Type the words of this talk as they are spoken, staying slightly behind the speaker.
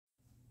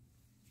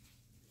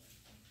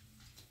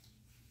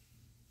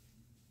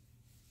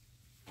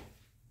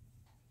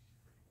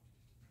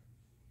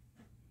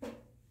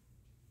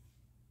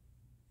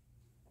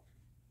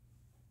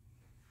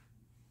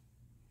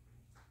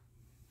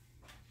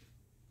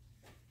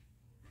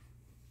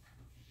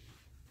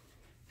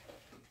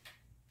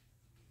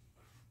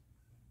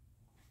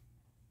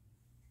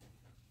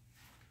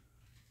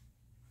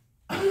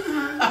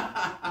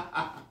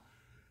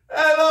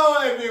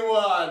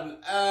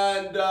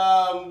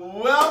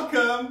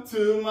welcome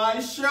to my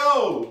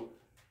show.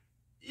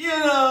 You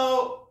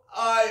know,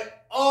 I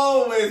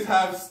always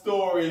have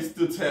stories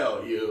to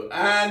tell you,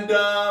 and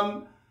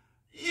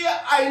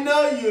yeah, I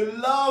know you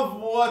love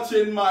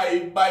watching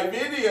my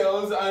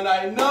videos, and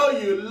I know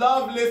you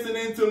love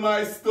listening to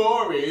my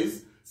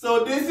stories,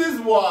 so this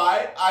is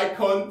why I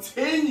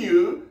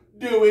continue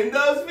doing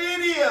those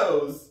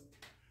videos.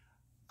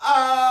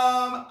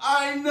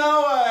 I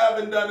know I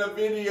haven't done a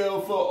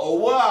video for a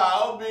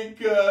while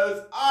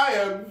because I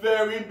am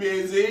very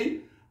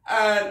busy,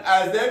 and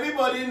as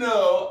everybody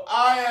know,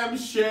 I am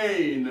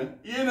Shane.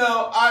 You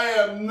know, I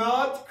am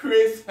not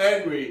Chris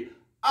Henry.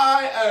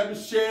 I am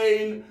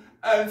Shane,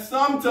 and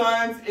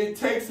sometimes it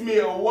takes me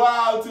a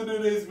while to do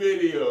these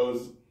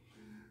videos.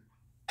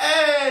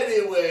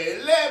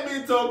 Anyway, let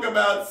me talk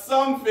about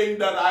something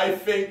that I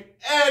think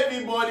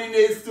everybody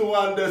needs to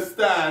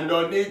understand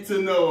or need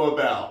to know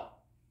about.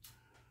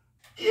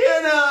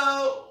 You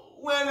know,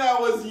 when I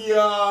was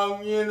young,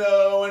 when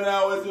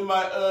I was in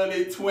my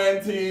early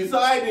 20s,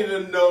 I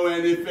didn't know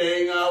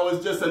anything. I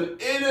was just an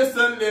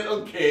innocent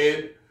little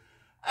kid.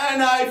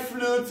 And I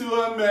flew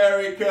to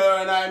America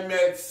and I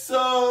met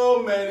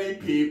so many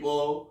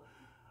people.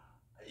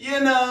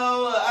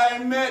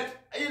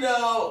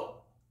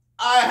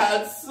 I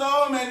had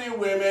so many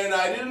women,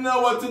 I didn't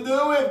know what to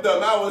do with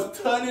them. I was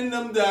turning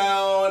them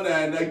down,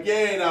 and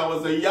again, I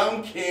was a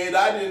young kid.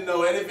 I didn't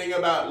know anything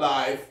about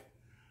life.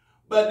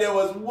 But there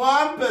was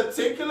one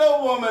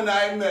particular woman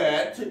I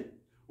met,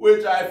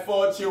 which I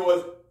thought she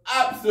was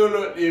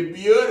absolutely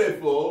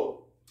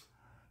beautiful.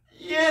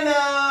 You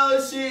know,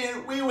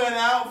 we went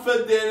out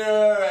for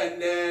dinner,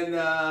 and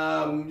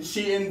then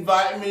she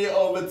invited me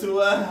over to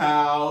her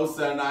house,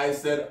 and I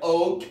said,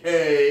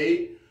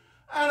 okay.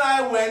 And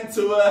I went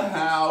to her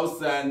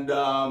house, and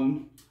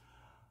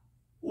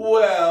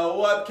well,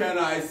 what can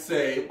I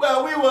say?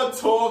 Well, we were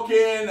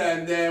talking,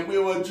 and then we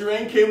were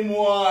drinking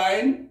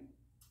wine.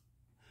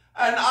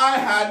 And I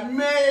had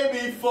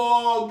maybe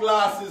 4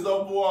 glasses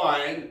of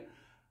wine.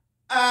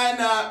 And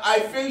I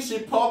think she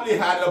probably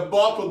had a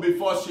bottle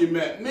before she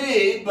met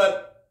me.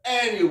 But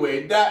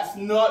anyway, that's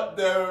not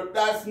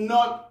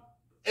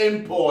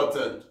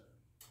important.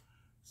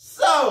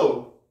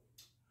 So,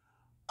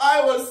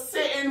 I was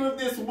sitting with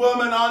this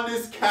woman on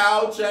this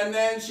couch, and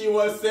then she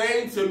was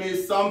saying to me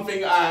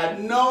something I had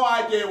no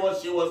idea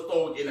what she was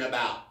talking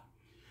about.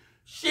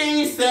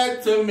 She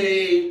said to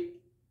me,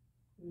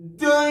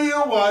 "Do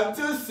you want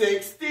to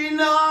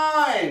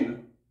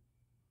 69?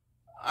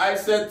 I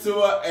said to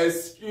her,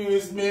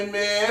 "Excuse me,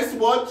 miss,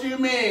 what do you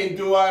mean,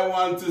 do I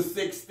want to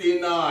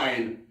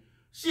 69?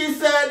 She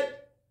said,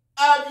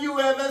 "Have you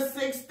ever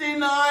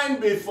 69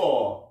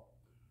 before?"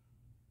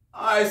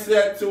 I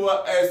said to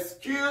her,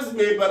 "Excuse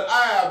me, but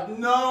I have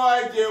no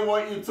idea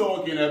what you're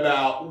talking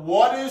about.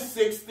 What is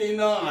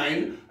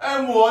 69,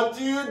 and what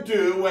do you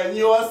do when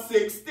you are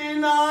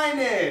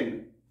 69ing?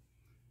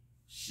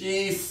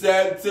 She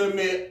said to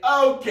me,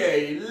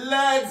 "Okay,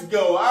 let's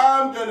go.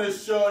 I'm going to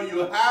show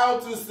you how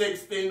to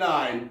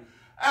 69.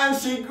 And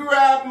she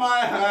grabbed my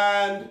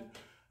hand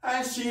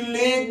and she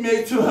led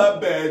me to her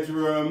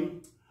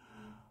bedroom.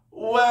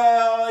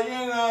 Well,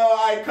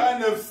 I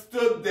kind of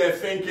stood there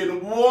thinking,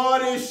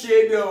 what is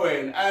she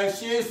doing? And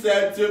she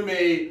said to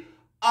me,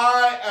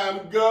 "I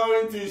am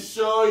going to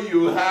show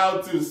you how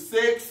to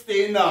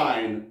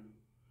 69.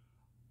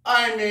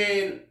 I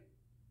mean,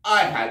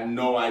 I had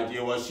no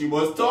idea what she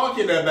was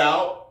talking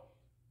about.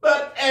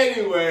 But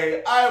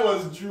anyway, I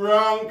was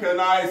drunk and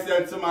I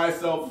said to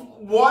myself,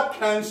 what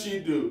can she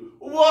do?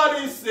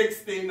 What is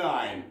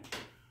 69?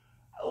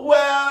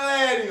 Well,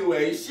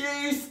 anyway,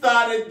 she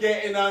started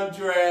getting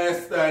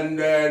undressed, and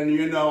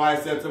then, I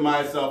said to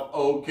myself,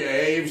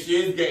 okay, if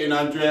she's getting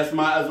undressed,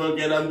 might as well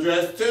get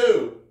undressed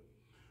too.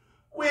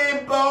 We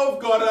both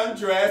got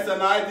undressed,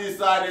 and I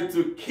decided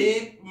to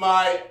keep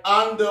my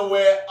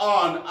underwear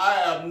on. I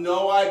have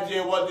no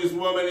idea what this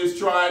woman is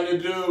trying to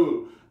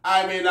do.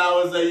 I mean, I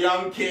was a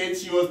young kid.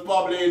 She was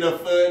probably in her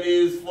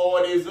 30s,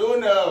 40s, who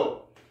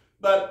knows?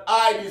 But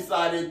I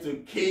decided to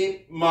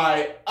keep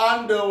my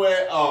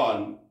underwear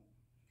on.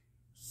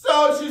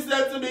 So she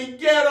said to me,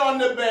 "Get on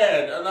the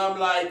bed." And I'm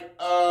like,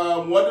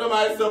 what am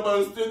I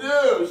supposed to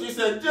do? She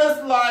said,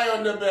 "Just lie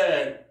on the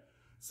bed."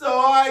 So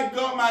I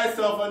got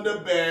myself on the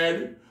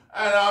bed,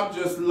 and I'm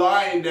just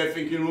lying there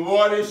thinking,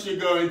 what is she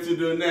going to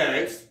do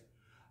next?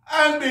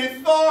 And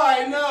before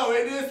I know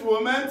it, this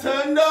woman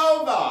turned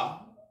over.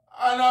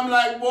 And I'm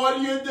like, "What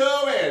are you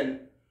doing?"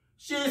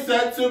 She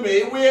said to me,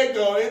 "We're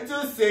going to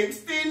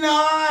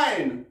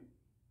 69.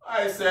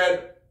 I said,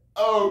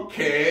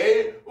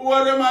 "Okay,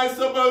 what am I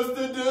supposed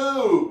to do?"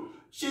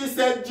 She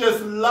said,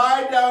 "Just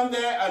lie down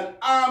there and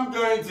I'm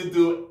going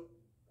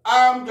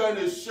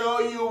to show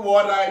you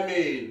what I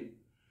mean."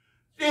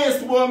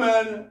 This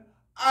woman,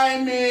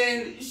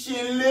 she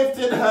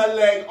lifted her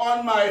leg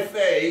on my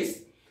face,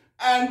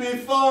 and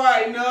before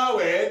I know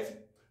it,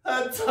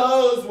 her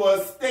toes were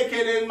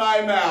sticking in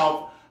my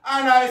mouth.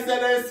 And I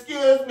said,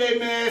 "Excuse me,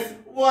 miss,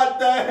 what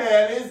the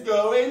hell is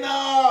going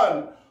on?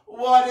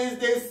 What is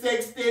this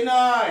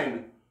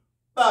 69?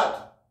 But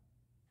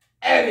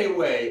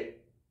anyway,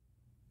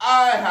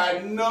 I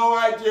had no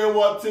idea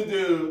what to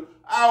do.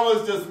 I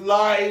was just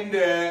lying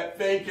there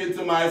thinking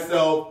to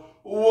myself,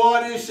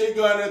 what is she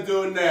gonna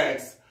do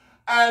next?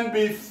 And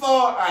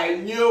before I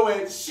knew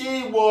it,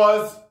 she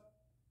was...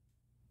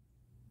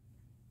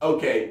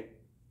 Okay,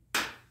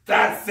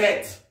 that's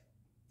it.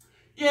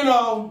 You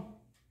know,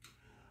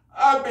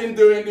 I've been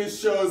doing these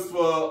shows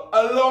for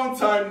a long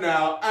time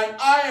now, and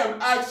I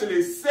am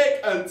actually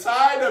sick and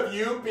tired of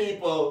you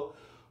people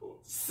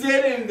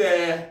sitting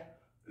there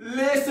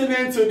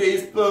listening to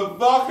these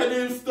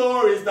provocative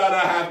stories that I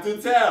have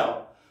to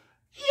tell.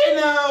 You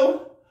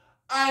know,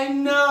 I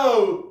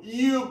know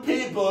you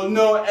people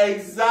know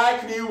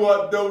exactly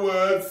what the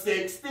word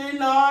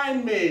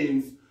 69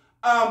 means.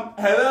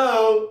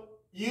 Hello,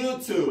 you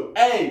two.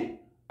 Hey,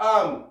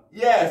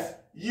 yes,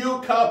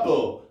 you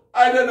couple.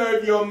 I don't know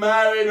if you're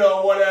married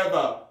or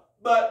whatever,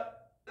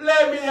 but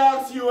let me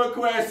ask you a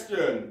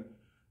question.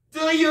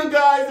 Do you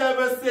guys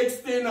ever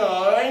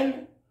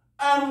 69?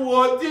 And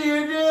what do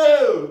you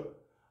do?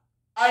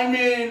 I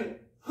mean,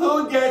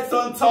 who gets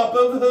on top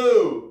of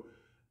who?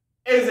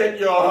 Is it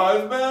your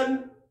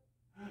husband?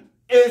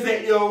 Is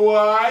it your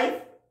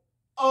wife?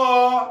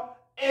 Or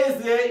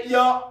is it your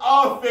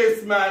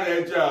office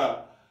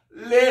manager?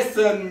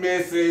 Listen,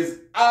 missus,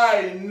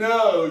 I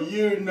know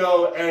you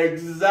know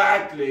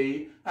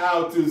exactly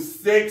how to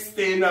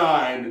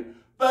 69.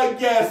 But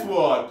guess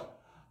what?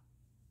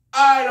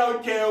 I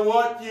don't care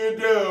what you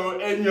do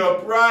in your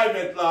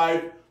private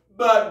life,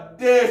 but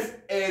this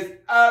is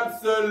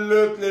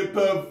absolutely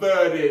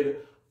perverted.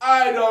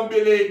 I don't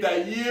believe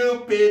that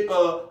you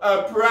people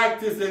are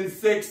practicing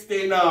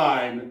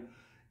 69.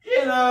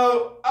 You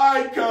know,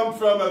 I come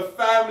from a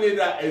family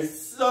that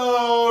is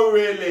so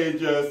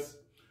religious.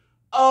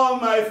 All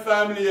my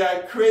family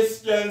are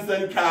Christians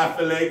and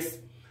Catholics,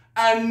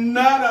 and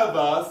none of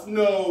us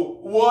know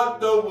what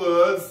the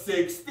word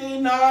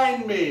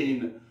 69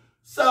 mean.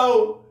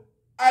 So,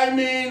 I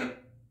mean,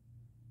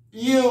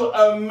 you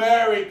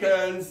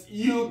Americans,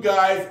 you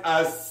guys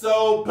are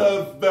so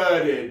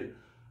perverted.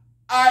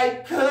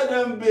 I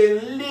couldn't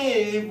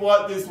believe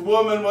what this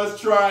woman was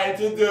trying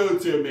to do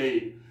to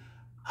me.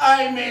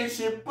 I mean,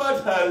 she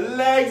put her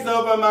legs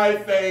over my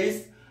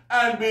face,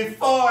 and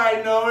before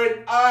I know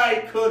it,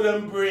 I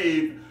couldn't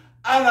breathe.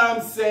 And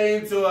I'm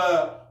saying to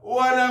her,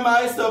 what am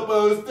I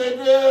supposed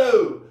to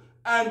do?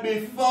 And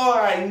before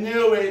I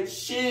knew it,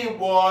 she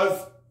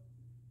was...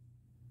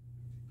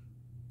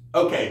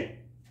 Okay,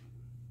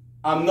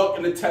 I'm not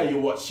going to tell you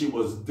what she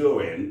was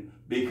doing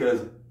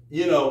because,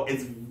 you know,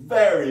 it's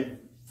very,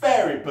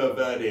 very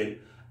perverted.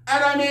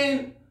 And I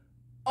mean,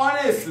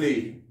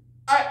 honestly,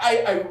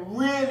 I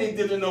really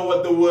didn't know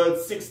what the word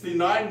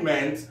 69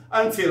 meant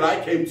until I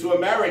came to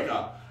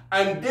America.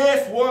 And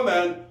this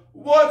woman,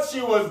 what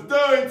she was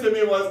doing to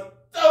me was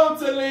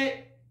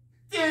totally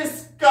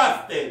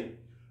disgusting.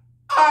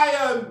 I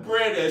am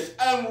British,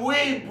 and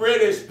we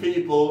British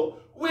people,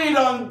 we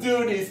don't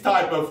do these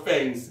type of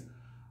things.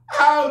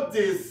 How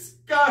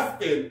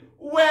disgusting.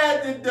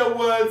 Where did the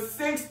word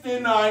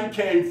 69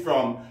 came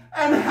from?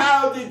 And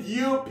how did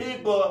you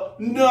people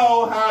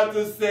know how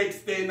to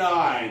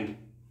 69?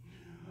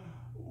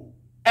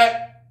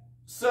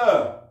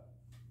 Sir,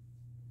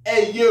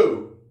 hey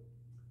you,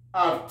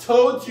 I've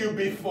told you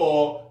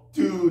before,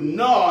 do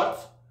not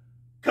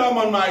come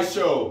on my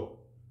show.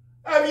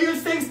 Have you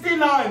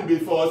 69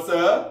 before,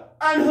 sir?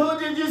 And who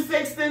did you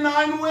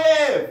 69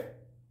 with?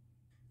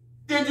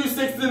 Did you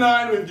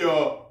 69 with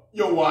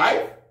your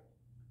wife?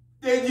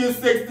 Did you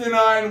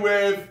 69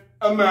 with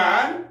a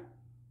man?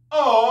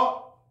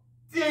 Or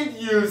did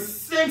you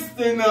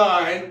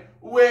 69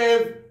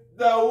 with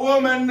the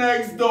woman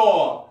next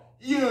door?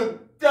 You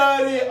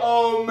dirty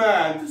old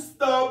man,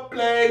 stop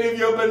playing with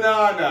your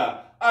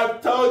banana.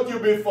 I've told you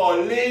before,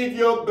 leave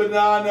your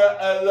banana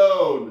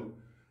alone.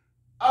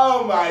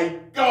 Oh my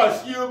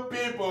gosh, you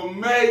people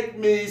make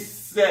me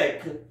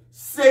sick.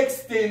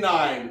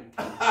 69.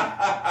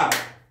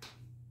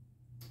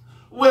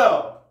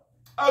 Well,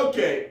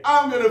 okay,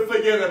 I'm going to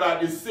forget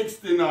about this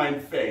 69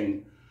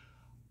 thing.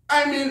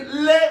 I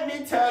mean, let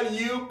me tell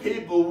you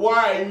people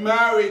why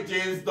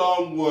marriages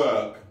don't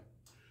work.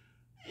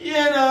 You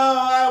know,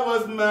 I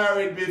was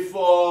married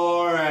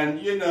before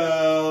and, you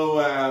know,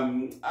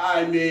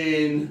 I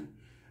mean,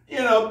 you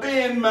know,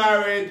 being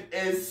married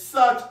is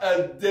such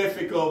a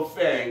difficult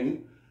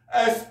thing,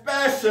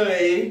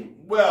 especially,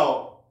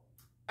 well,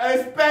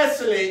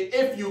 especially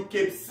if you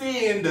keep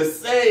seeing the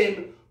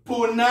same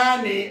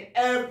punani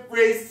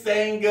every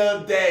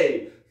single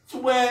day,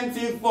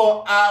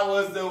 24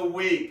 hours a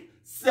week,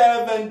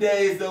 7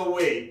 days a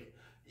week.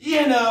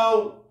 You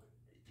know,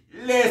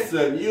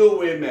 listen, you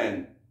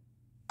women,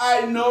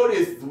 I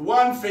noticed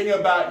one thing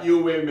about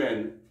you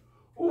women.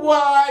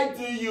 Why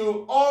do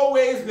you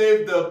always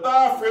leave the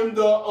bathroom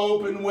door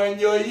open when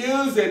you're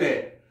using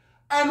it?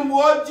 And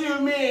what do you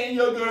mean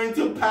you're going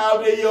to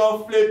powder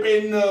your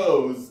flipping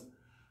nose?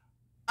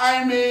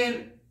 I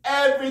mean,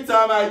 every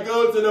time I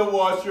go to the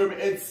washroom,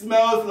 it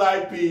smells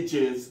like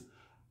peaches.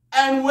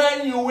 And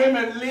when you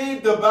women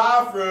leave the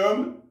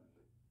bathroom,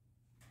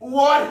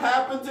 What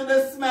happened to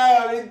the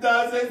smell? It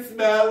doesn't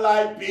smell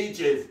like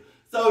peaches.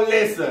 So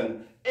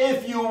listen,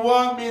 if you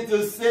want me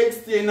to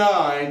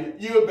 69,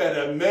 you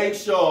better make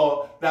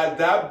sure that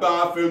that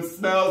bathroom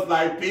smells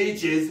like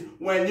peaches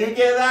when you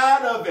get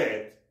out of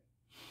it.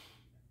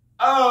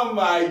 Oh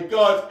my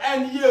gosh.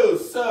 And you,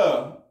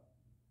 sir,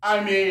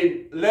 I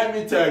mean, let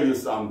me tell you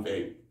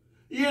something.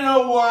 You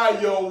know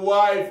why your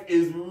wife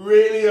is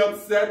really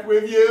upset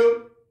with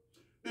you?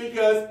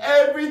 Because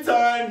every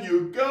time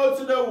you go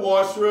to the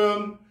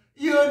washroom,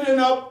 you do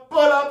not pull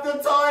up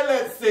the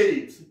toilet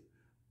seat.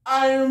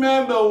 I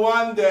remember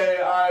one day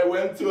I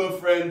went to a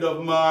friend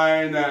of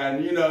mine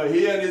and, you know,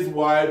 he and his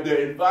wife,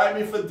 they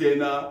invited me for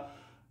dinner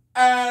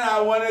and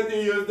I wanted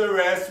to use the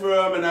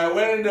restroom and I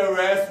went in the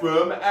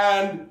restroom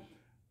and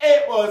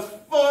it was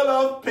full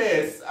of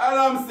piss. And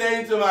I'm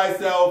saying to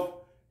myself,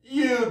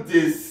 you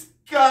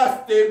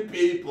disgusting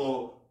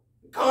people.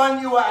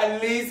 Can't you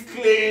at least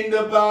clean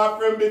the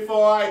bathroom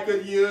before I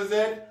could use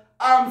it?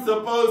 I'm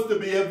supposed to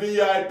be a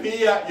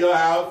VIP at your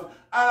house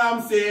and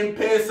I'm seeing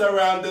piss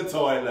around the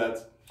toilet.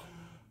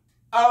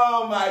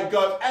 Oh my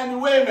God.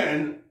 And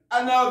women,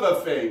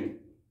 another thing.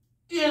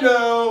 You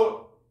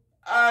know,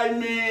 I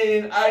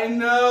mean, I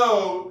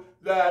know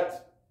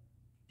that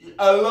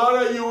a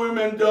lot of you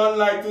women don't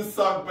like to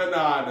suck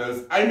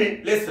bananas. I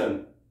mean,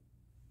 listen.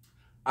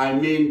 I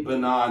mean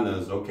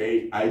bananas,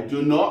 okay? I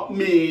do not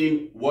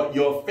mean what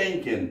you're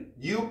thinking.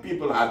 You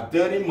people have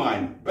dirty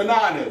mind.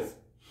 Bananas.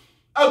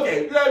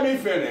 Okay, let me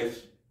finish.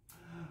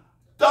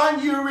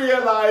 Don't you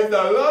realize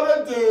that a lot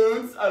of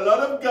dudes, a lot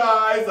of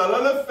guys, a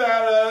lot of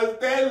fellas,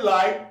 they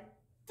like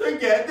to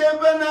get their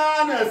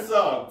banana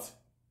sucked?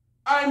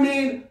 I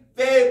mean,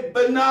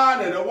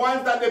 the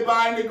ones that they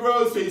buy in the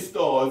grocery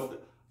stores.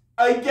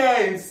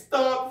 Again,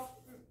 stop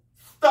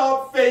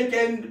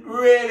thinking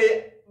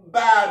really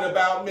bad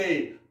about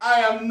me.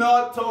 I am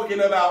not talking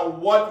about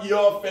what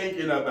you're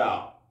thinking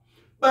about.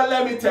 But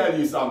let me tell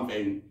you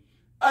something.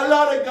 A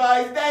lot of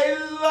guys, they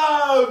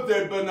love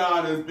their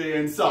bananas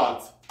being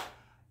sucked.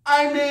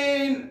 I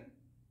mean,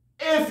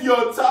 if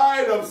you're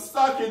tired of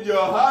sucking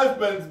your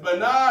husband's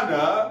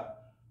banana,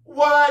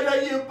 why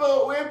don't you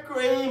put whipped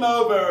cream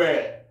over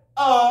it?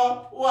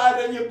 Or why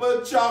don't you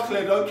put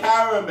chocolate or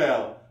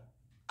caramel?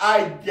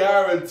 I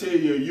guarantee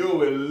you, you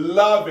will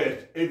love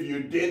it if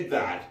you did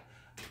that.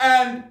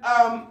 And,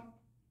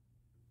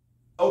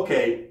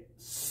 okay,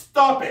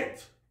 stop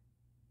it.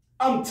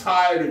 I'm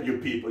tired of you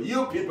people.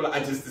 You people are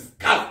just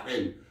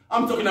disgusting.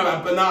 I'm talking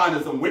about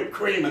bananas and whipped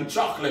cream and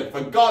chocolate,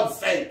 for God's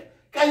sake.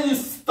 Can you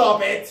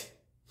stop it?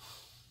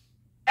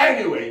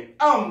 Anyway,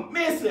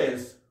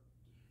 Mrs.,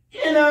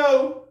 you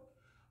know,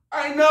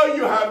 I know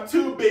you have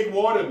 2 big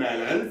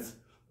watermelons,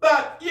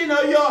 but, you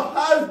know, your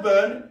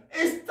husband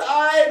is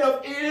tired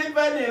of eating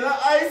vanilla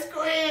ice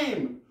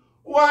cream.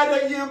 Why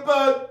don't you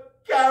put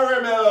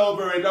caramel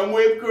over it and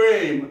whipped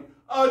cream,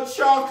 or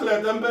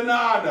chocolate and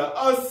banana,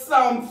 or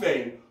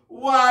something?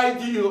 Why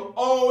do you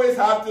always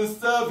have to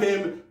serve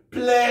him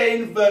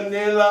plain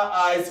vanilla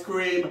ice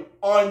cream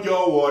on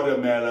your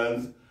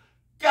watermelons?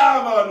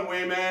 Come on,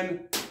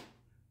 women.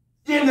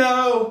 You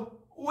know,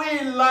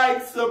 we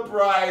like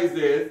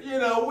surprises. You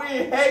know, we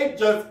hate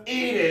just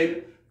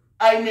eating.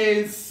 I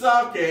mean,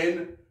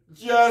 sucking.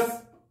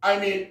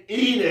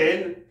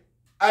 Eating.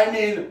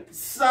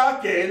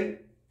 Sucking.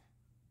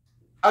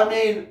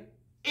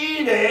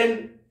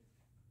 Eating.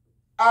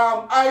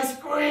 Ice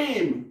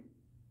cream.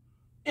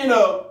 You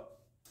know,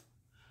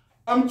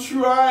 I'm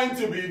trying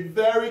to be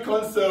very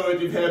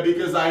conservative here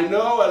because I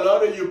know a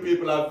lot of you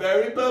people are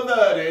very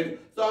perverted.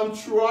 So I'm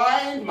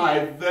trying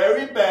my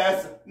very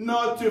best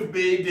not to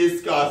be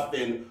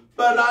disgusting.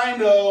 But I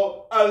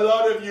know a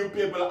lot of you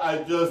people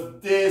are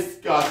just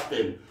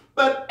disgusting.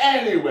 But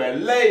anyway,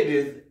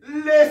 ladies,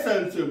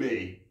 listen to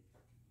me.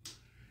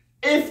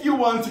 If you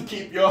want to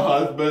keep your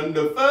husband,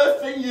 the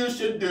first thing you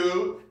should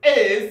do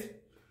is,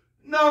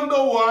 number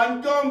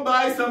 1, go and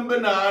buy some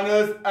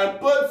bananas and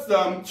put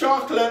some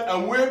chocolate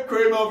and whipped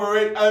cream over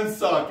it and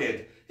suck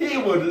it. He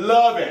would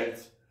love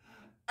it.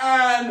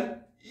 And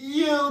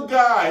you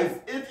guys,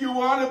 if you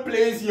want to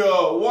please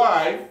your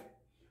wife,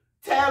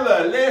 tell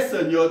her,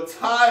 listen, you're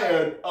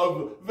tired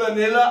of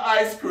vanilla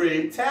ice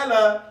cream. Tell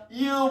her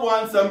you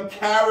want some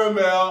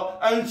caramel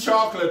and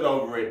chocolate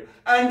over it.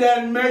 And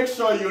then make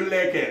sure you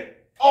lick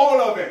it.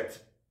 All of it.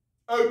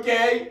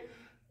 Okay?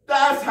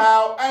 That's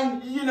how,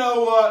 and you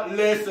know what,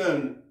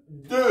 listen,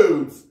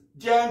 dudes,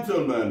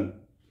 gentlemen,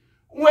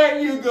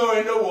 when you go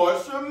in the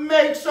washroom,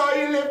 make sure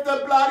you lift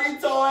the bloody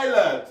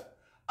toilet.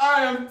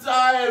 I am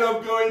tired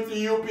of going to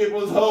you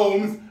people's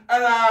homes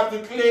and I have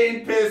to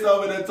clean piss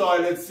over the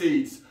toilet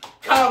seats.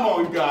 Come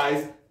on,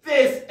 guys,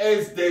 this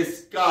is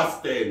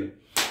disgusting.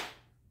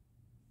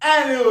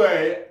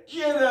 Anyway,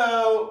 you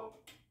know,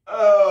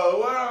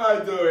 what am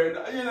I doing?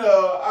 You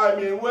know, I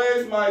mean,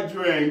 where's my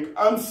drink?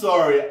 I'm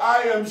sorry.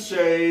 I am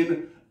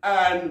Shane.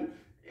 And,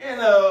 you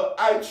know,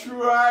 I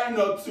try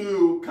not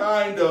to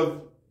kind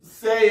of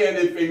say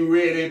anything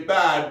really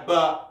bad.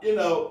 But, you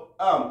know,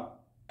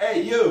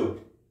 hey,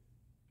 you.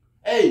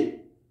 Hey,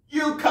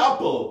 you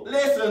couple,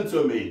 listen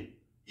to me.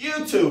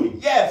 You two,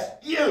 yes,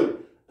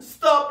 you.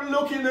 Stop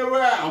looking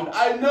around.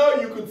 I know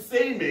you could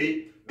see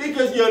me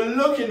because you're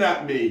looking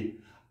at me.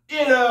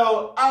 You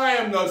know, I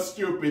am not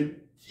stupid.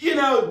 You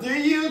know, do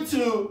you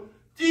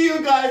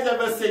guys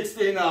have a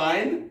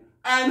 69?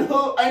 And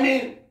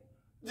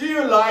do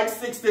you like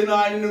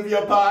 69 of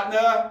your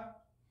partner?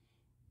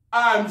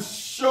 I'm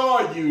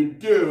sure you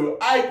do.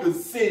 I could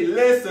see.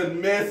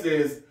 Listen,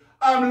 missus,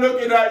 I'm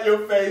looking at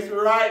your face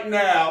right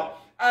now,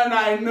 and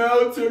I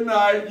know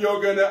tonight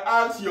you're going to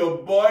ask your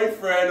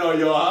boyfriend or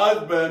your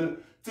husband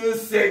to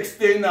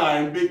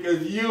 69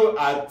 because you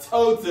are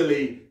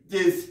totally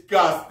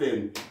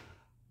disgusting.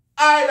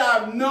 I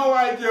have no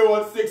idea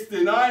what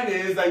 69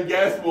 is, and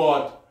guess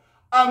what?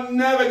 I'm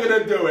never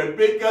going to do it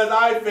because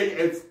I think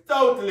it's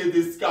totally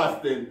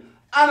disgusting.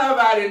 And I've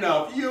had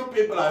enough. You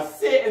people are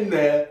sitting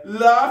there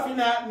laughing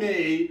at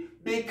me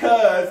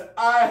because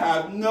I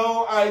have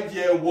no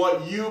idea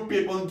what you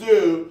people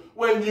do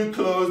when you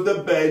close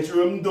the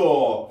bedroom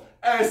door.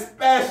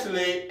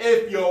 Especially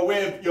if you're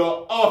with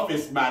your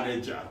office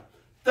manager.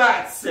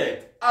 That's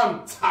it.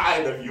 I'm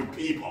tired of you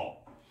people.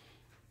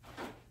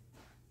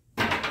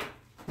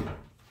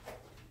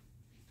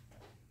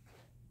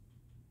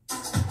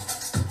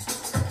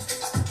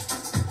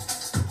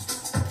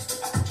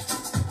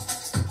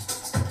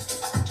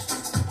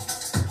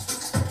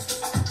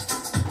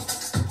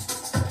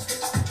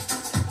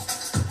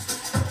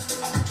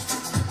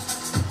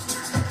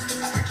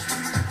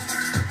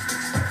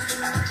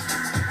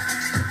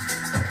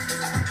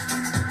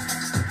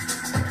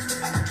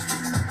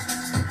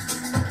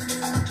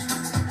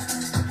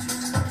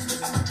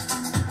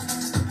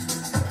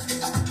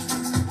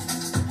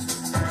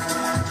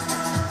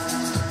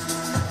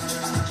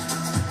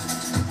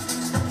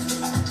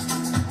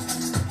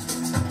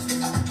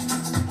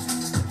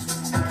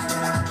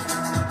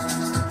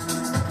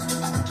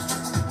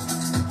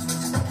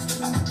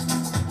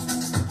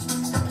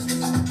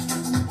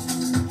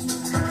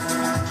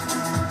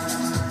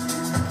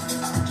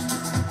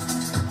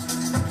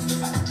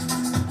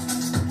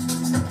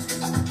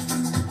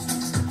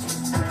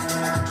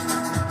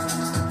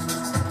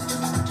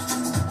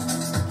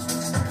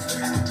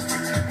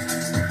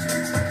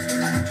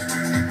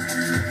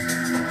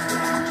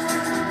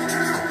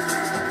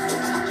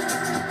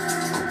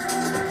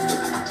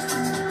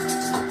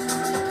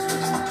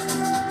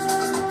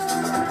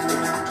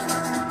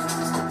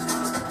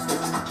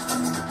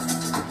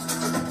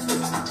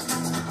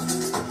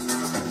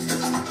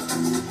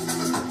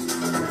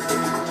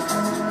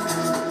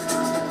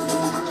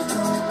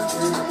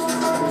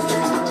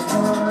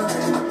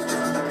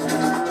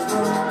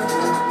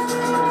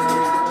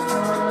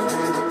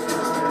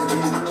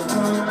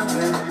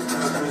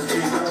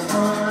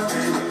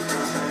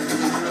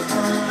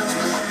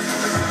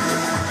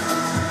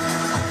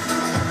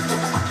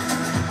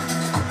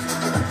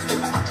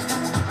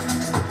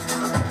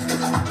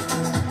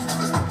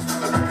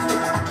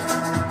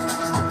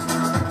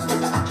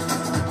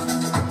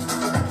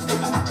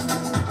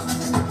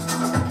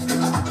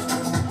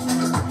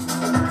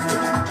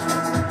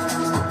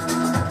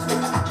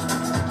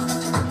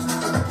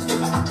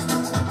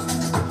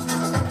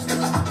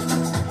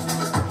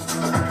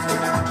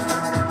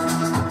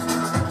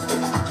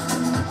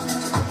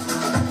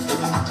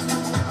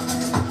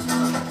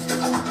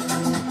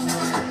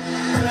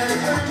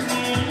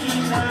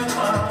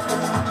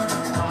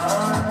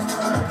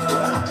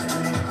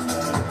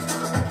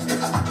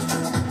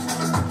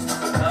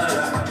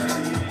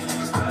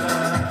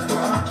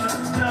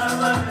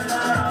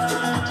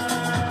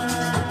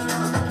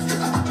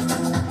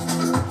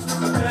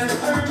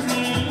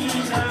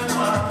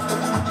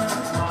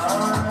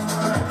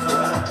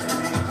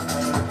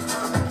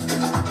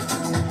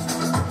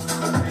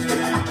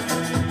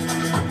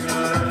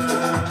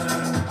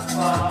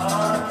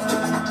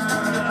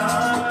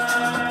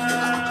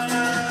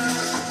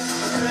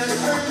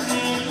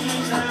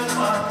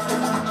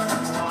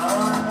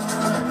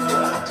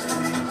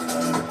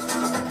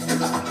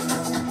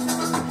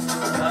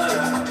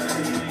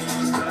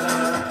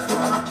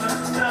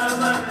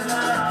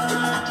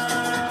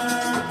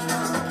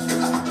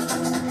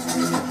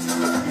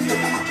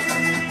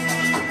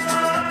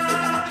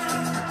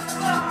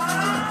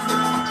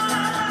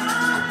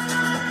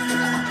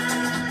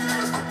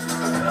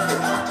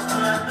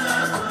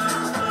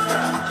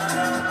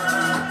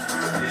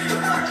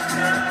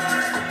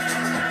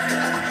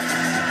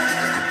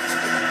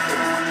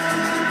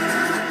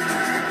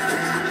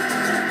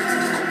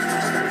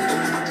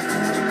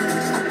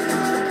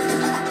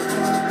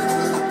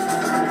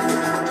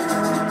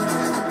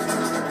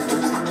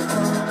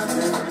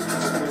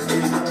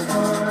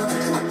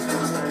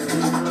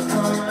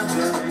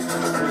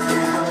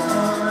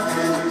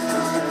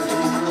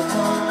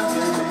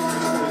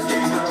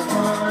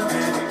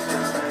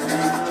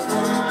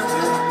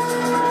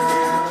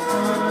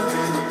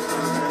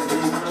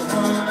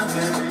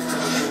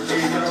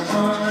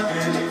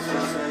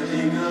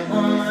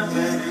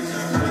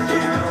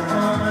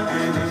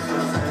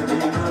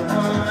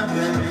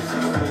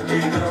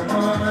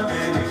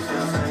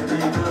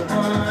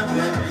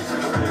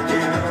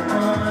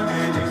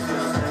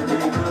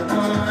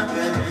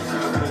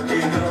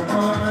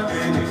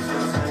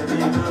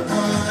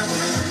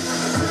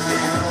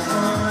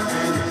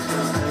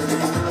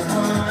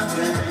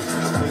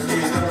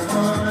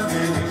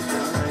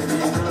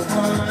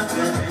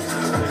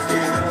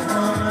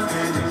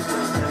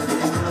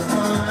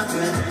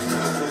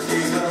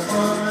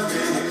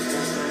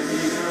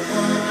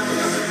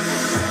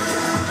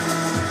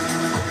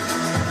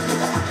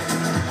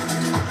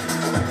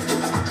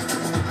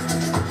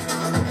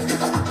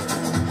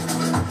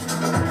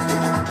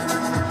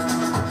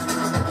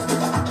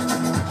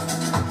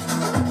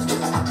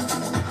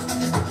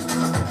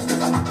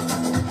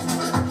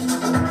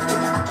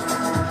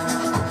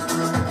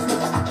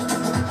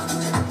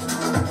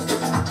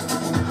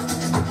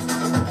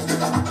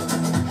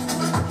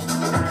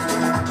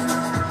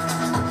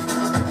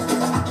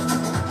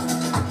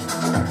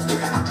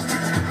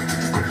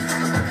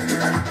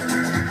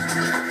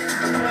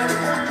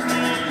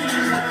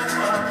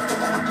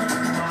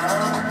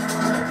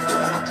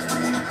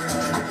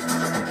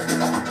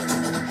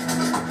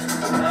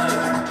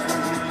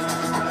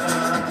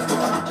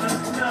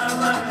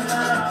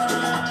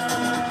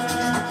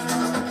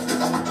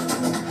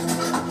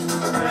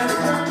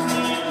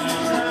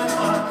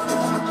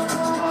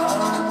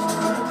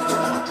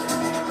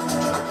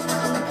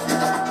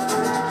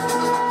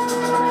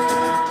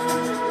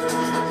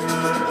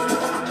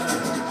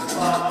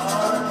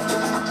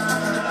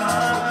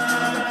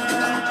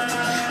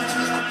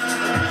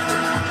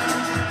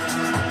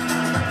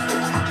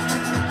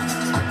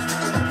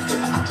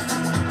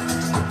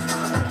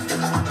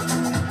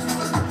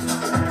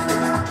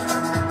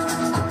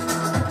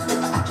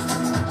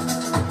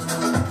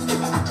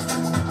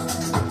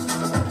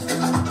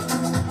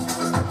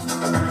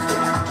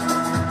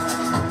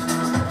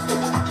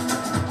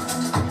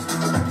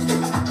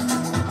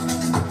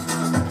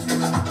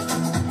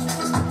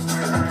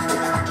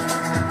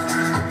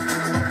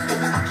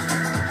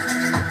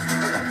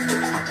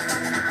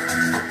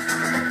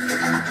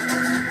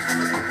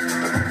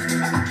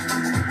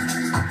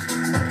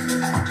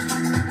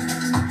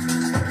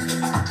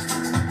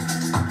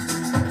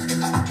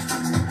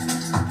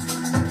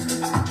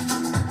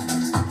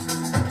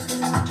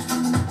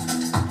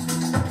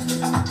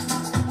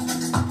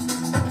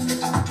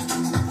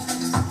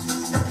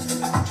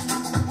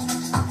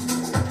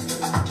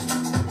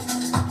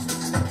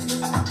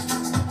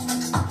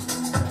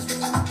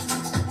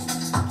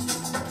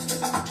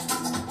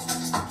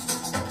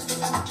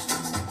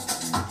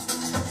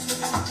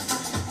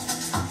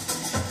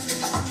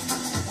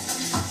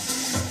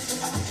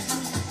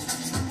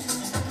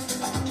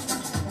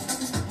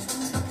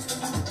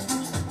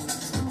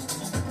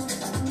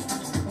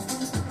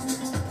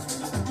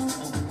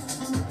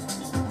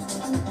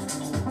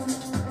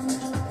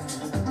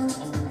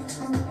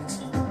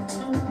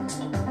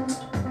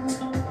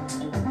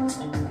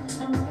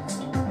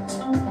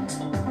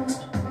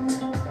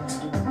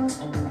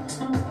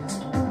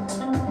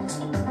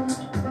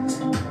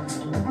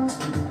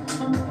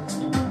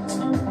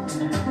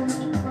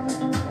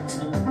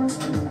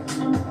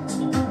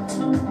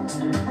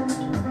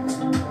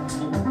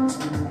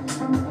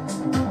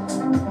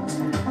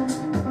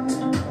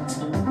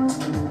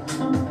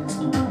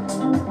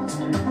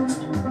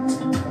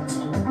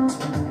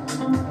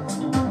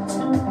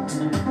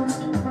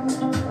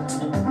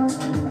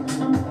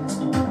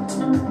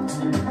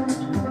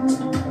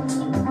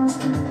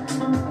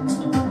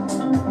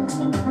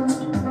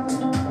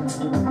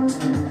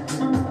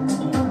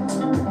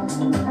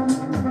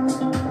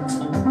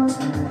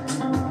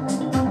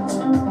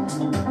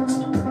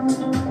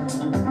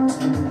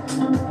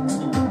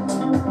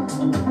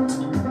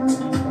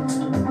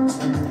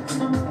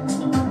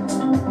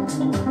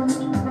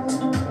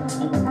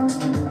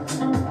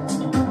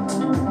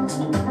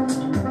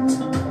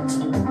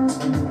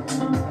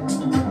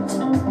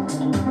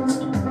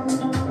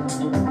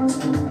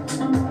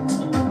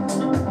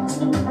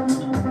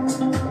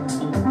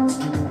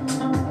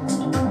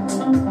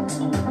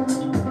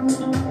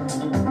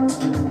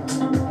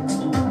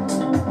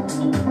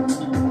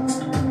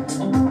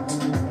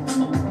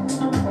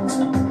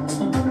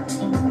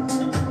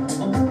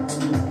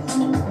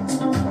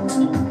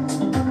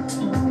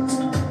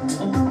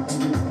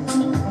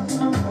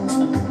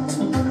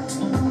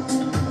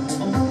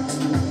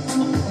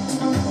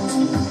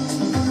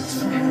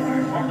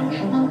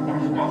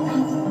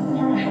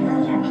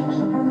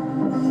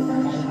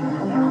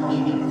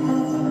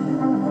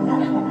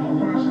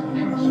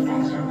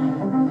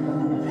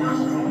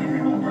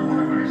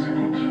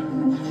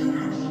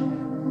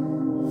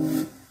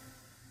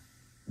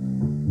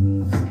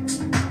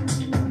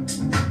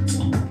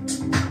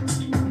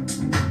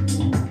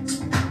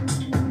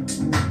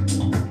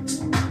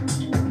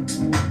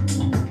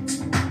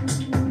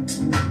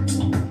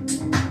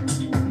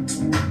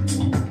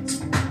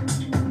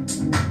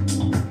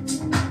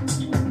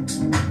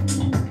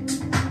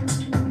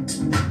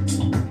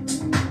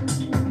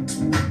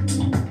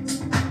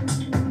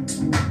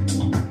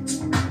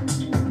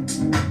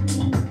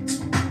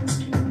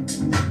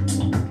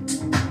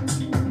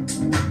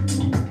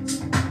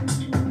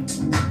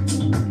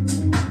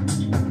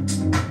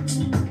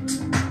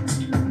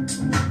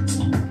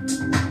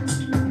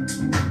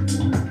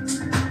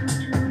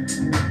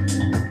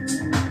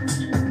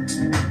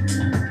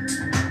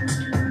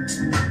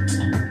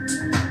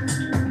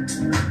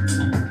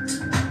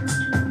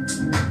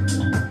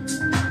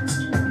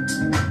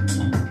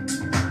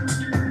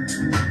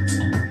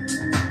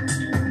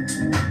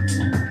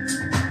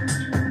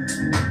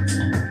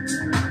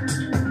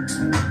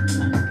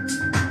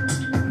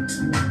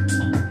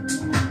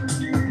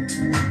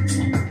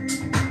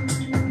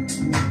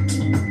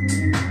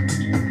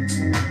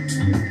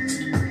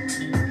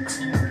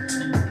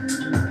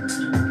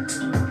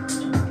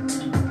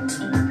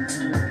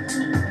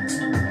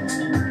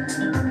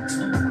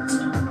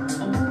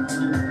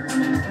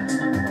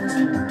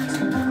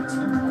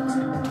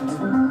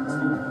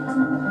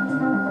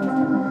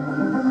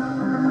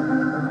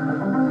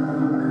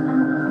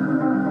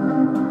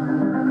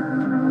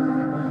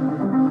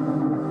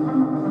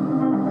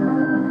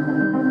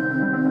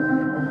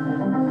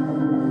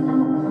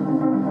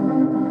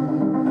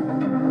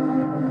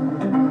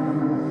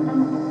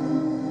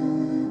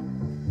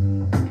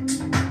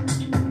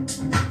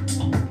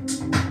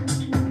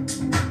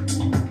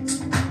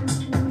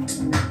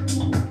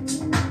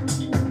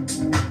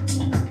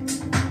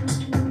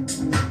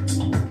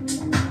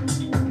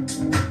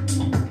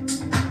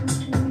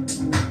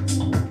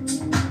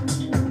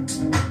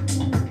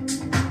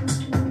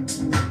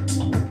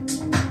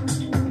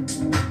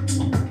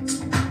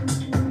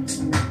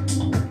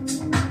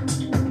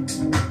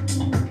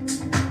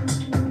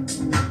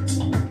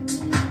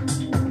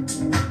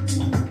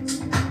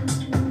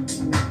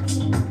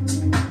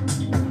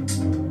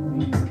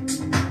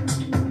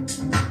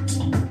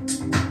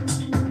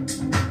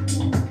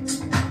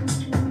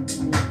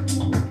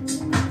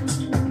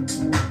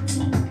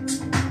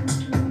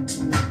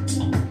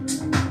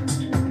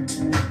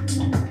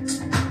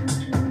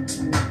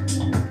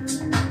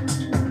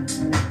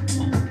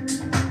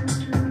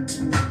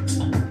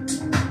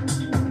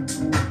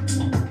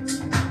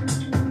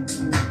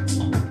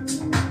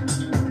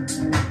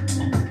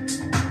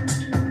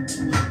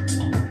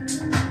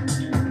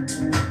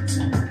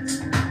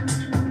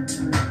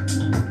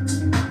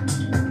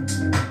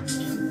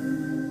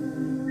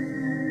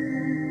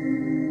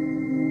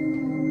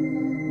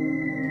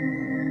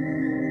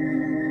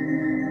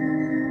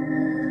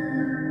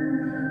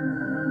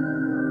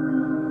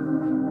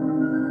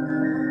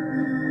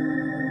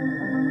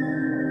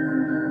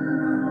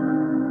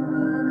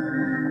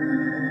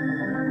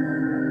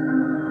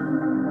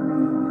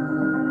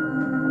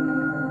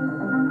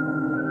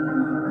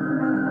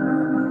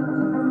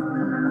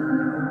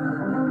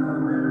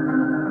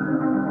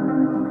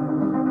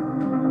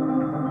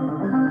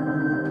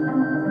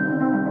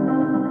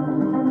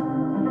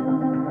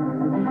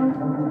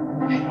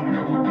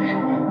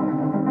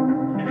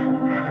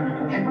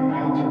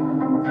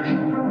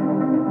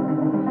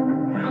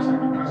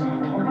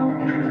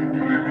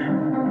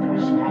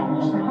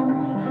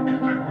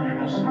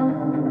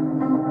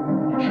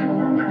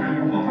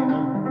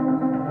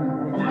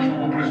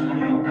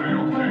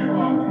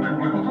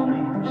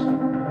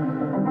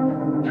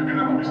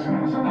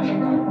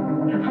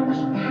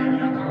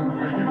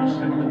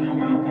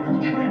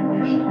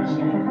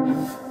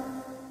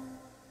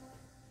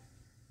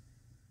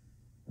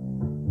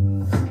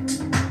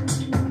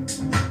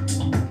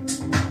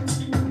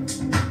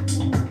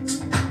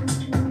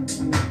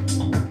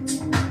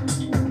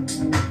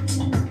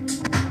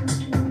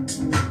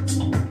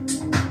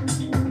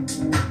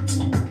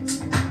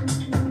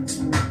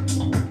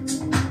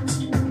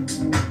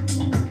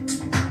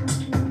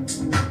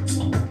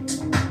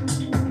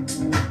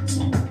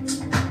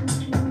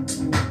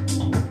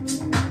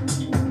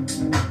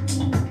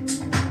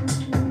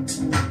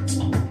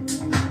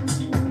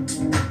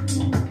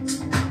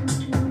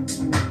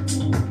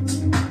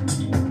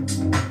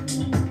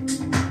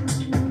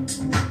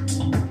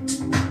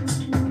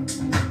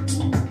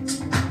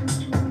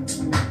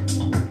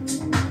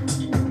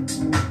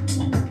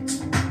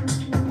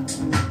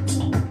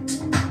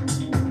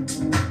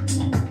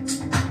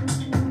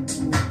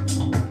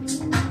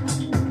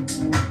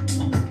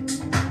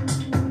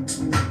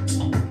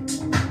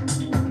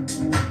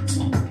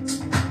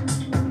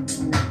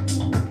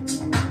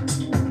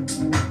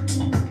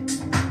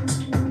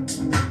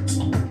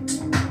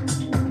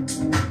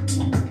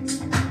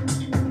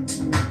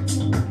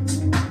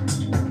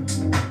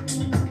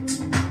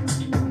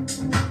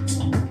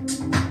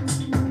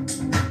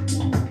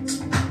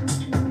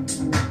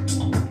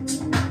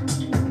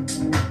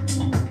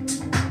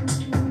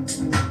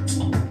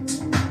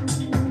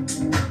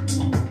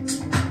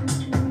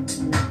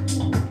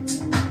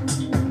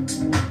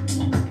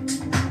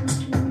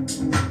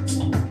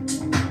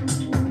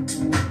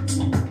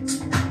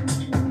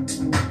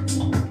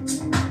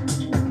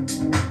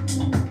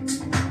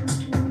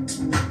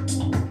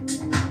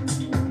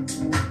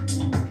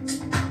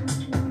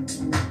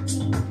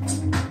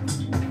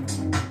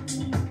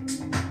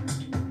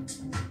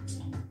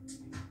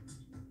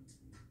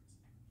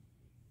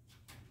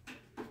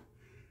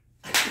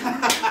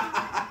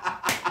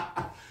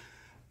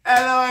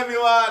 Hello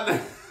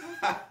everyone.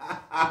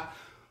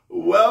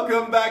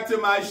 Welcome back to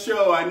my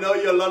show. I know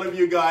a lot of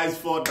you guys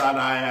thought that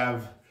I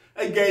have.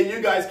 Again,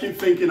 you guys keep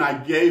thinking I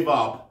gave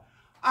up.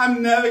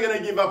 I'm never going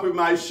to give up with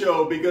my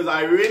show because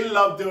I really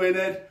love doing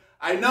it.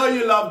 I know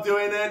you love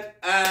doing it,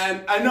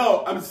 and I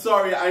know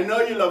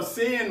you love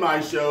seeing my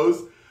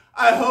shows.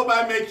 I hope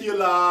I make you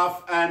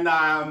laugh, and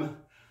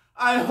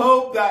I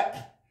hope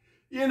that,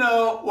 you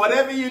know,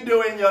 whatever you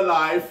do in your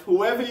life,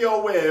 whoever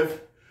you're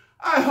with,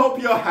 I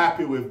hope you're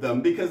happy with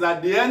them, because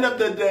at the end of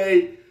the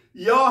day,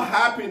 your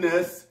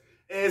happiness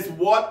is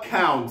what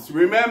counts.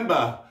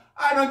 Remember,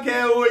 I don't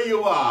care who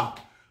you are,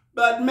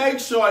 but make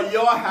sure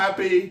you're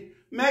happy,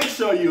 make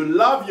sure you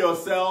love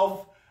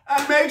yourself,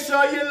 and make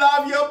sure you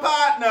love your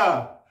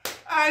partner.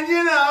 And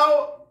you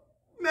know,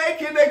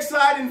 make it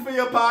exciting for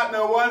your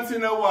partner once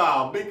in a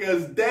while,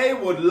 because they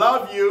would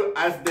love you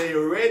as they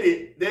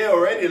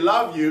already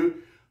love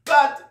you,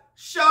 but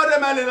show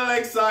them a little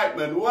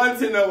excitement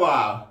once in a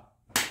while.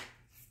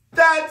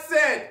 That's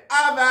it.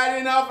 I've had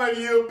enough of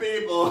you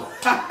people.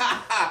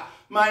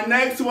 My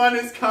next one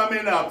is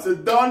coming up, so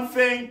don't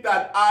think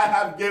that I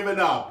have given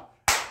up.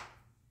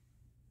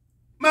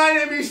 My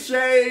name is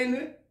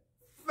Shane.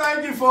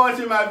 Thank you for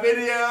watching my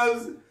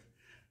videos.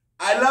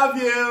 I love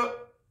you.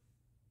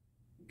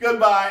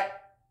 Goodbye.